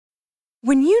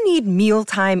When you need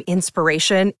mealtime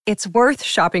inspiration, it's worth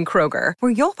shopping Kroger,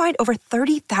 where you'll find over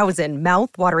 30,000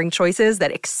 mouth-watering choices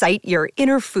that excite your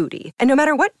inner foodie. And no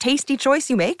matter what tasty choice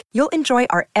you make, you'll enjoy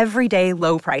our everyday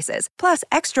low prices, plus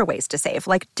extra ways to save,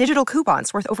 like digital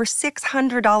coupons worth over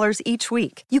 $600 each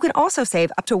week. You can also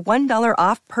save up to $1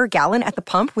 off per gallon at the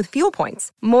pump with fuel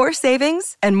points. More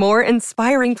savings and more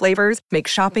inspiring flavors make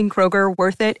shopping Kroger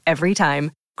worth it every time.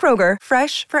 Kroger,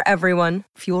 fresh for everyone.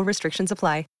 Fuel restrictions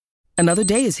apply. Another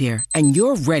day is here, and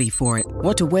you're ready for it.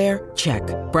 What to wear? Check.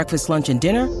 Breakfast, lunch, and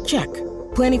dinner? Check.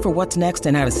 Planning for what's next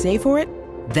and how to save for it?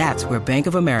 That's where Bank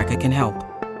of America can help.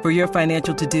 For your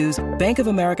financial to-dos, Bank of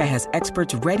America has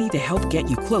experts ready to help get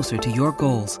you closer to your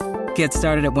goals. Get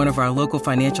started at one of our local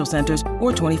financial centers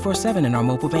or 24/7 in our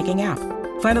mobile banking app.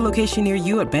 Find a location near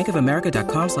you at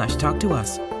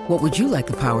bankofamerica.com/talktous. What would you like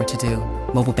the power to do?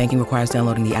 Mobile banking requires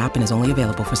downloading the app and is only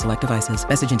available for select devices.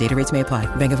 Message and data rates may apply.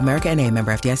 Bank of America N.A.,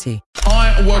 member FDIC.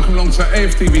 Hi, and welcome along to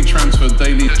AFTV Transfer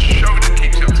Daily, the show that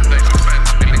keeps you up to date with fans who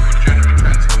link with January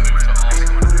transfer move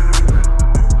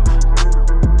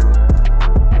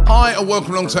to Arsenal. Hi, and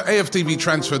welcome along to AFTV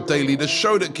Transfer Daily, the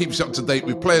show that keeps you up to date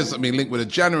with players that have been linked with a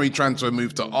January transfer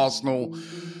move to Arsenal.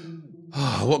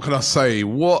 What can I say?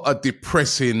 What a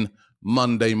depressing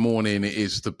Monday morning it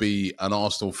is to be an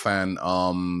Arsenal fan.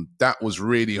 That was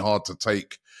really hard to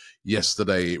take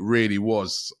yesterday. It really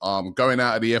was. Going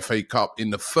out of the FA Cup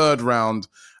in the third round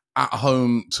at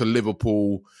home to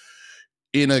Liverpool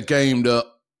in a game that,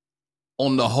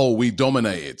 on the whole, we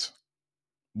dominated.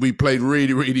 We played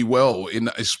really, really well,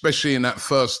 especially in that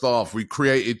first half. We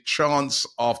created chance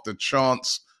after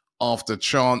chance after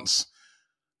chance.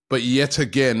 But yet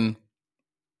again,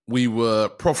 we were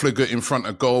profligate in front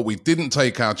of goal. We didn't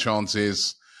take our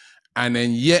chances. And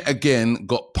then yet again,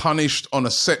 got punished on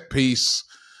a set piece.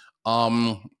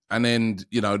 And then,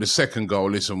 the second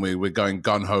goal, listen, we're going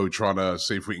gun-ho trying to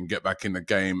see if we can get back in the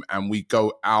game. And we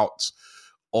go out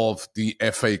of the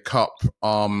FA Cup.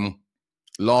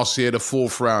 Last year, the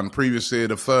fourth round. Previous year,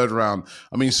 the third round.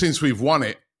 I mean, since we've won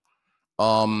it,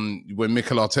 when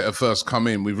Mikel Arteta first come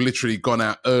in, we've literally gone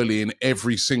out early in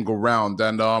every single round.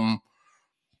 And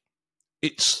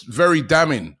it's very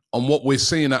damning on what we're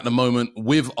seeing at the moment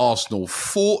with Arsenal.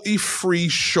 43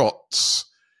 shots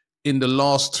in the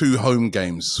last two home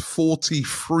games.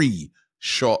 43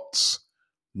 shots,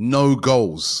 no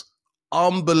goals.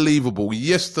 Unbelievable.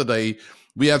 Yesterday,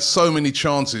 we had so many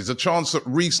chances. A chance that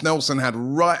Reece Nelson had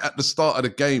right at the start of the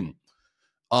game,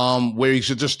 where he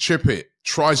should just chip it.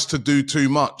 Tries to do too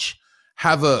much.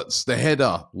 Havertz, the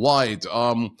header, wide.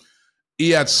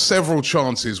 He had several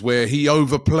chances where he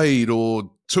overplayed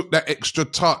or took that extra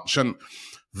touch. And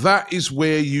that is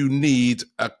where you need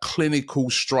a clinical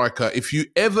striker. If you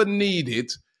ever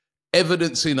needed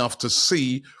evidence enough to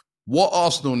see what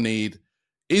Arsenal need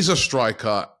is a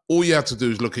striker, all you have to do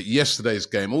is look at yesterday's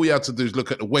game. All you have to do is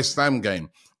look at the West Ham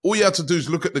game. All you have to do is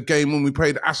look at the game when we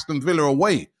played Aston Villa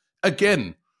away.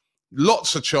 Again,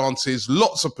 lots of chances,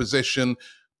 lots of possession,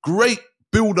 great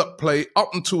build-up play up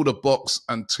until the box.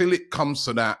 Until it comes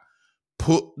to that,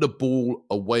 put the ball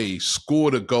away,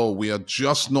 score the goal. We are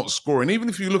just not scoring. Even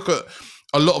if you look at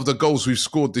a lot of the goals we've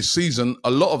scored this season, a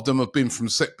lot of them have been from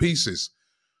set pieces.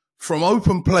 From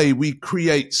open play, we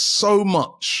create so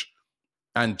much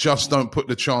and just don't put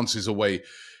the chances away.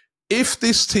 If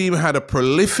this team had a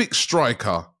prolific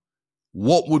striker,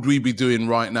 what would we be doing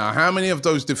right now? How many of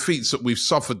those defeats that we've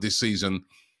suffered this season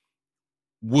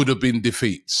would have been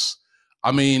defeats?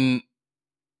 I mean,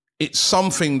 it's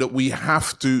something that we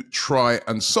have to try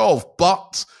and solve.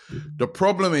 But the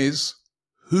problem is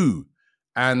who?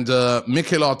 And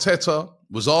Mikel Arteta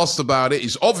was asked about it.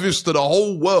 It's obvious to the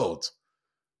whole world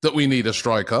that we need a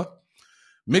striker.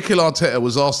 Mikel Arteta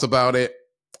was asked about it,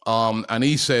 and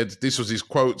he said, this was his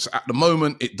quotes, "At the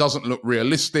moment, it doesn't look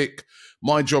realistic.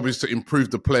 My job is to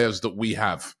improve the players that we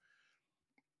have."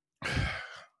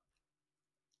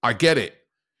 I get it.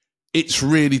 It's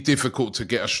really difficult to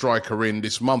get a striker in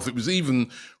this month. It was even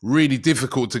really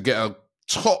difficult to get a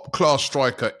top-class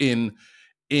striker in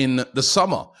the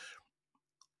summer.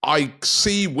 I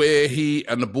see where he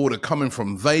and the board are coming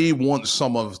from. They want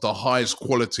some of the highest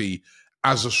quality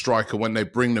as a striker when they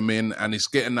bring them in, and it's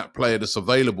getting that player that's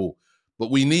available. But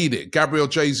we need it. Gabriel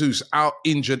Jesus out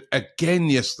injured again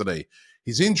yesterday.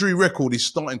 His injury record is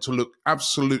starting to look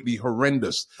absolutely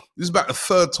horrendous. This is about the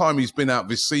third time he's been out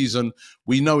this season.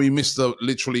 We know he missed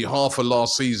literally half of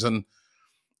last season.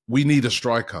 We need a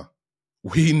striker.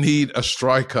 We need a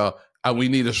striker, and we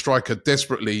need a striker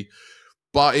desperately.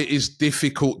 But it is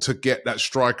difficult to get that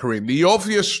striker in. The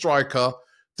obvious striker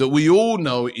that we all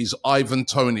know is Ivan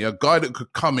Toney, a guy that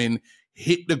could come in,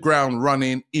 hit the ground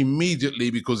running immediately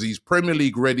because he's Premier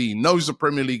League ready. He knows the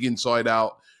Premier League inside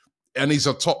out, and he's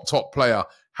a top player.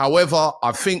 However,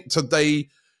 I think today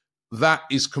that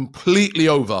is completely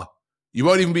over. You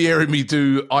won't even be hearing me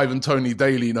do Ivan Toney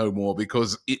Daily no more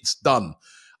because it's done.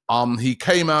 He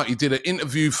came out, he did an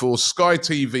interview for Sky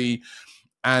TV,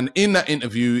 and in that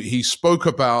interview, he spoke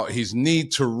about his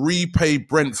need to repay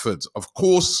Brentford. Of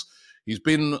course, he's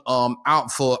been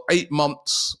out for 8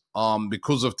 months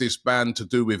because of this ban to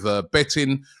do with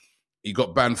betting. He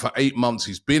got banned for 8 months.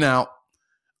 He's been out.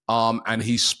 And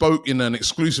he spoke in an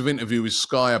exclusive interview with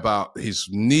Sky about his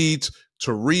need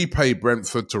to repay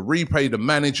Brentford, to repay the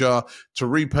manager, to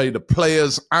repay the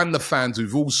players and the fans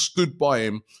who've all stood by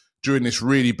him during this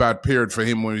really bad period for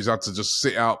him where he's had to just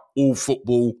sit out all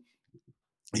football.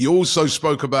 He also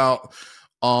spoke about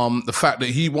the fact that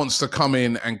he wants to come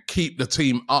in and keep the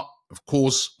team up. Of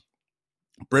course,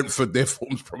 Brentford, their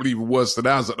form's probably even worse than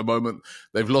ours at the moment.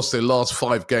 They've lost their last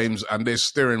 5 games and they're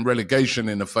staring relegation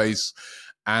in the face.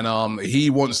 And he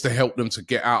wants to help them to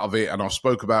get out of it. And I've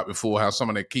spoke about before how some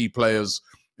of their key players,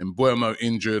 Mbuemo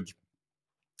injured,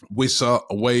 Wissa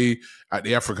away at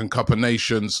the African Cup of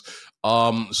Nations.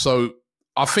 So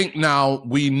I think now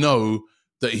we know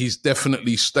that he's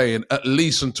definitely staying at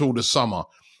least until the summer.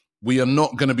 We are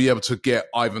not going to be able to get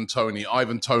Ivan Toney.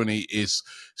 Ivan Toney is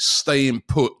staying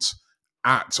put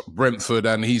at Brentford,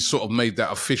 and he's sort of made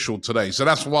that official today. So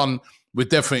that's one we're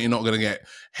definitely not going to get.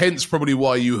 Hence probably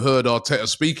why you heard Arteta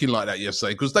speaking like that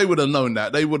yesterday, because they would have known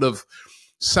that. They would have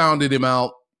sounded him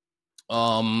out,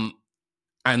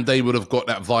 and they would have got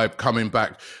that vibe coming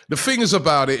back. The thing is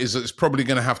about it is that it's probably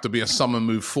going to have to be a summer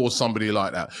move for somebody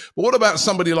like that. But what about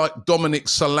somebody like Dominic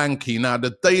Solanke? Now,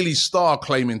 the Daily Star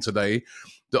claiming today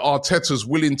that Arteta's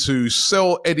willing to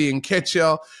sell Eddie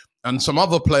Nketiah and some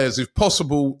other players, if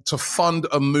possible, to fund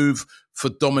a move for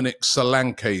Dominic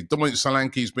Solanke. Dominic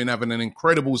Solanke's been having an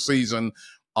incredible season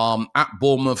at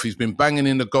Bournemouth. He's been banging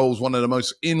in the goals, one of the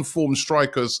most informed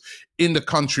strikers in the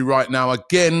country right now.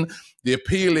 Again, the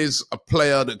appeal is a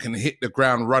player that can hit the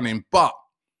ground running. But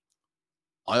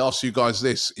I ask you guys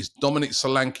this, is Dominic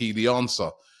Solanke the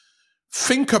answer?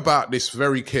 Think about this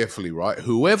very carefully, right?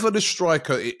 Whoever the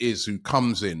striker it is who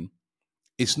comes in,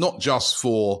 it's not just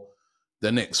for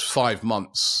the next 5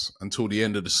 months until the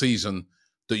end of the season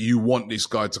that you want this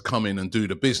guy to come in and do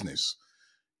the business.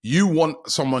 You want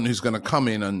someone who's going to come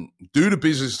in and do the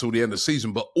business till the end of the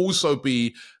season, but also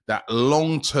be that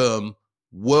long-term,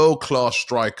 world-class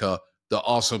striker that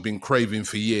Arsenal have been craving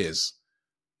for years.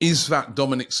 Is that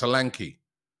Dominic Solanke?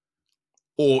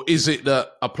 Or is it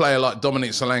that a player like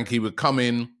Dominic Solanke would come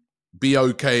in, be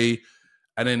okay,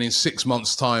 and then in 6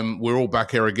 months' time, we're all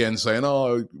back here again saying,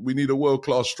 oh, we need a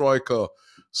world-class striker.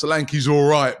 Solanke's all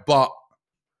right, but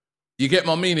you get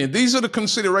my meaning? These are the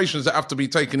considerations that have to be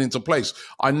taken into place.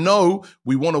 I know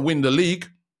we want to win the league.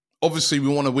 Obviously, we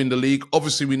want to win the league.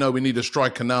 Obviously, we know we need a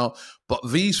striker now. But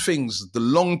these things, the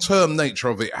long-term nature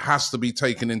of it has to be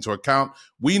taken into account.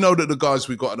 We know that the guys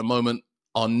we've got at the moment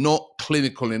are not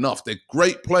clinical enough. They're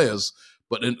great players,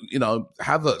 but, you know,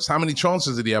 Havertz, how many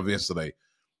chances did he have yesterday?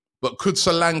 But could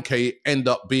Solanke end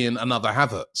up being another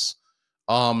Havertz?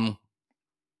 I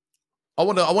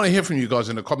want to hear from you guys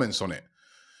in the comments on it.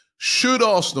 Should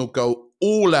Arsenal go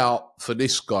all out for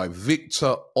this guy,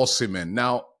 Victor Osimhen?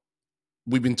 Now,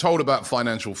 we've been told about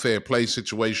financial fair play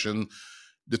situation.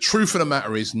 The truth of the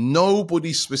matter is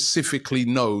nobody specifically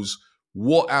knows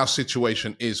what our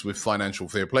situation is with financial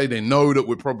fair play. They know that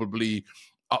we're probably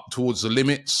up towards the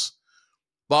limits,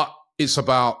 but it's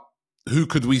about who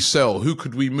could we sell? Who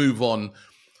could we move on?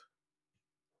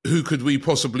 Who could we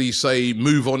possibly say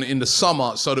move on in the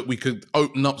summer so that we could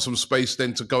open up some space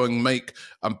then to go and make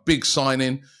a big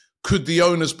signing? Could the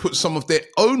owners put some of their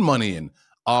own money in?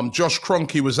 Josh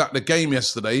Kroenke was at the game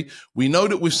yesterday. We know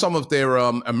that with some of their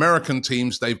American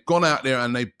teams, they've gone out there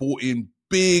and they've bought in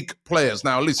big players.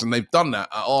 Now, listen, they've done that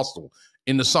at Arsenal.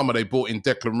 In the summer, they bought in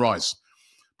Declan Rice.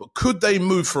 But could they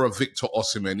move for a Victor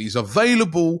Osimhen? He's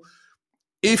available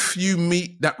if you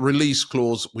meet that release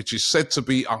clause, which is said to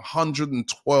be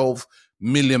 £112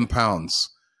 million.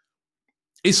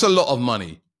 It's a lot of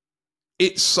money.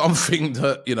 It's something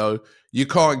that, you know, you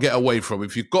can't get away from.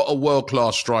 If you've got a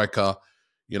world-class striker,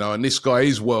 you know, and this guy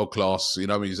is world-class, you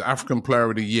know, he's African Player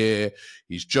of the Year.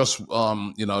 He's just,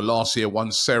 last year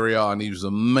won Serie A, and he was a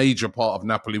major part of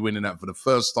Napoli winning that for the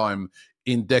first time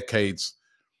in decades.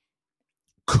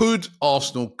 Could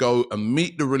Arsenal go and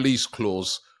meet the release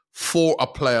clause for a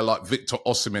player like Victor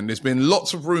Osimhen? There's been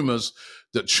lots of rumours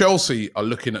that Chelsea are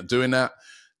looking at doing that.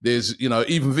 There's, you know,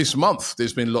 even this month,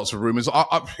 there's been lots of rumours.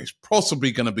 It's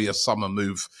possibly going to be a summer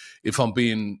move, if I'm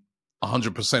being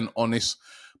 100% honest.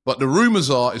 But the rumours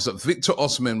is that Victor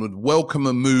Osimhen would welcome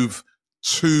a move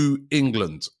to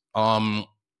England.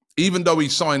 Even though he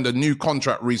signed a new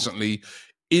contract recently,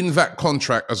 in that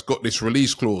contract has got this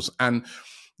release clause. And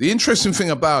the interesting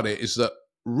thing about it is that,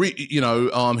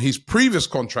 his previous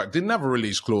contract didn't have a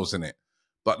release clause in it.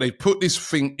 But they put this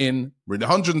thing in with a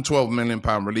 £112 million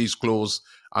release clause.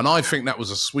 And I think that was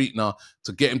a sweetener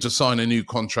to get him to sign a new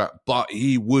contract. But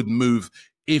he would move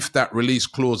if that release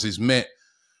clause is met.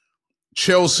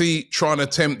 Chelsea trying to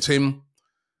tempt him.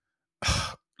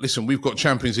 Listen, we've got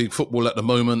Champions League football at the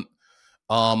moment.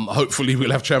 Hopefully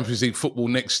we'll have Champions League football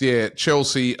next year.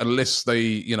 Chelsea, unless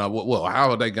they, how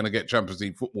are they going to get Champions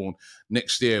League football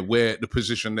next year? Where the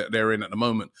position that they're in at the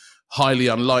moment, highly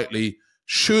unlikely.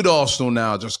 Should Arsenal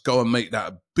now just go and make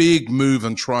that big move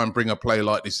and try and bring a play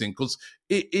like this in? Because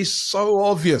it is so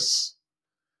obvious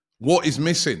what is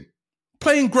missing.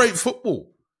 Playing great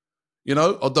football,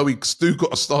 although we still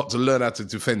got to start to learn how to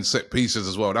defend set pieces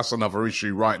as well. That's another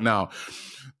issue right now.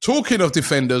 Talking of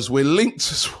defenders, we're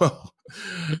linked as well.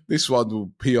 This one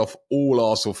will pee off all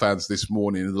Arsenal fans this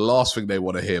morning. The last thing they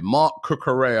want to hear. Marc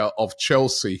Cucurella of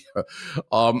Chelsea.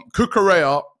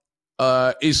 Cucurella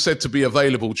is said to be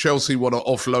available. Chelsea want to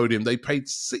offload him. They paid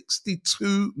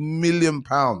 £62 million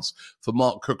for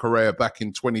Marc Cucurella back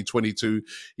in 2022.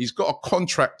 He's got a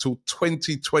contract till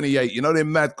 2028. You know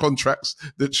them mad contracts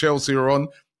that Chelsea are on?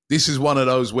 This is one of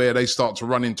those where they start to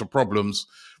run into problems.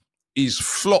 He's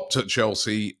flopped at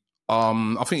Chelsea.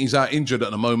 I think he's out injured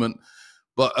at the moment.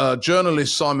 But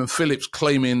journalist Simon Phillips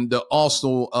claiming that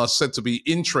Arsenal are said to be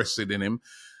interested in him.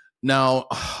 Now,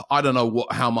 I don't know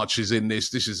how much is in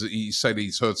this. He said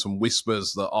he's heard some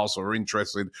whispers that Arsenal are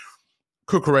interested.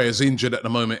 Cucurella is injured at the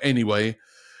moment anyway.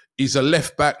 He's a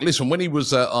left back. Listen, when he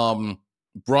was at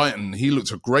Brighton, he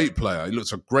looked a great player. He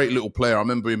looked a great little player. I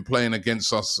remember him playing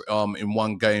against us in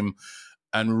one game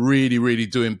and really, really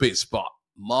doing bits. But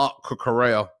Marc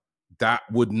Cucurella, that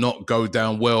would not go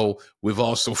down well with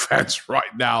Arsenal fans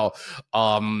right now.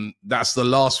 That's the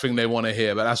last thing they want to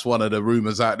hear. But that's one of the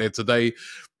rumours out there today.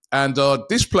 And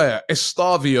this player,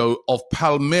 Estavio of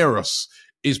Palmeiras,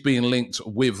 is being linked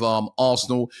with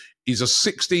Arsenal. He's a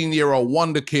 16-year-old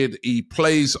wonder kid. He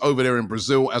plays over there in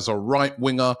Brazil as a right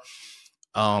winger.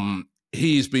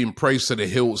 He's being praised to the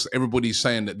hills. Everybody's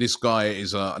saying that this guy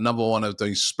is another one of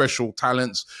these special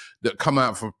talents that come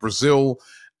out from Brazil.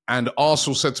 And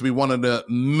Arsenal said to be one of the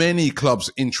many clubs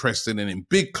interested in him.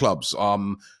 Big clubs.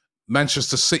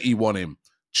 Manchester City want him.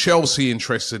 Chelsea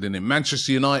interested in him,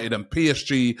 Manchester United and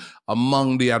PSG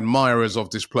among the admirers of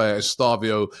this player,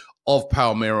 Estavio of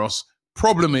Palmeiras.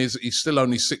 Problem is, he's still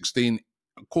only 16.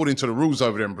 According to the rules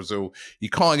over there in Brazil, he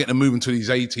can't get to move until he's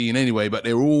 18 anyway, but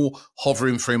they're all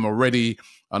hovering for him already.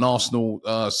 And Arsenal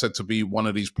said to be one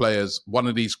of these players, one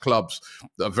of these clubs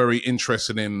that are very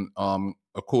interested in,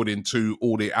 according to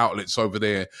all the outlets over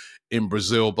there in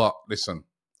Brazil. But listen,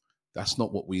 that's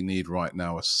not what we need right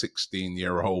now, a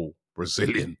 16-year-old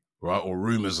Brazilian, right? Or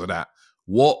rumours of that.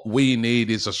 What we need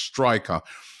is a striker.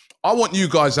 I want you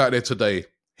guys out there today.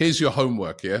 Here's your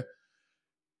homework, yeah?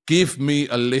 Give me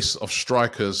a list of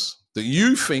strikers that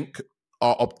you think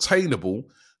are obtainable,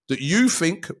 that you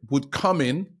think would come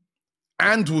in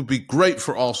and would be great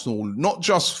for Arsenal, not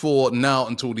just for now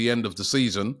until the end of the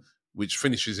season, which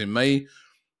finishes in May,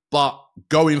 but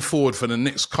going forward for the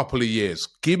next couple of years.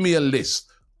 Give me a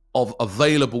list of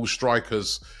available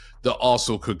strikers that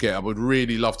Arsenal could get. I would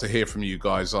really love to hear from you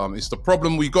guys. It's the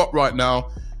problem we got right now.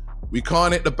 We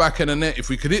can't hit the back of the net. If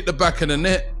we could hit the back of the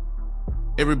net,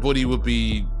 everybody would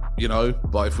be,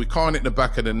 but if we can't hit the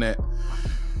back of the net,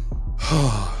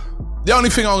 the only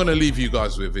thing I'm going to leave you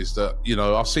guys with is that,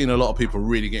 I've seen a lot of people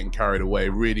really getting carried away,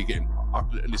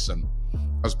 listen,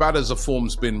 as bad as the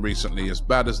form's been recently, as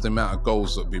bad as the amount of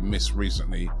goals that have been missed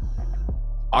recently,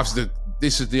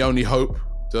 this is the only hope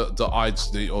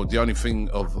the only thing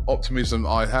of optimism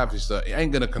I have is that it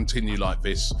ain't going to continue like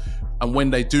this. And when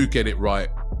they do get it right,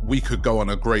 we could go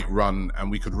on a great run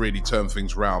and we could really turn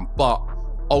things around. But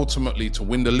ultimately, to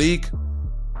win the league,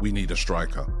 we need a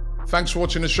striker. Thanks for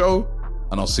watching the show,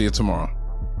 and I'll see you tomorrow.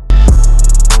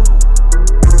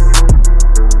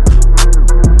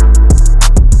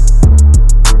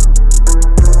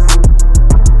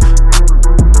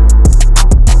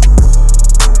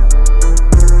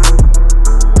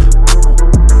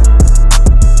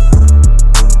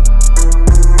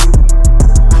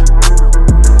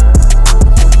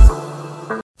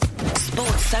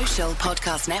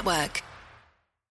 Podcast Network.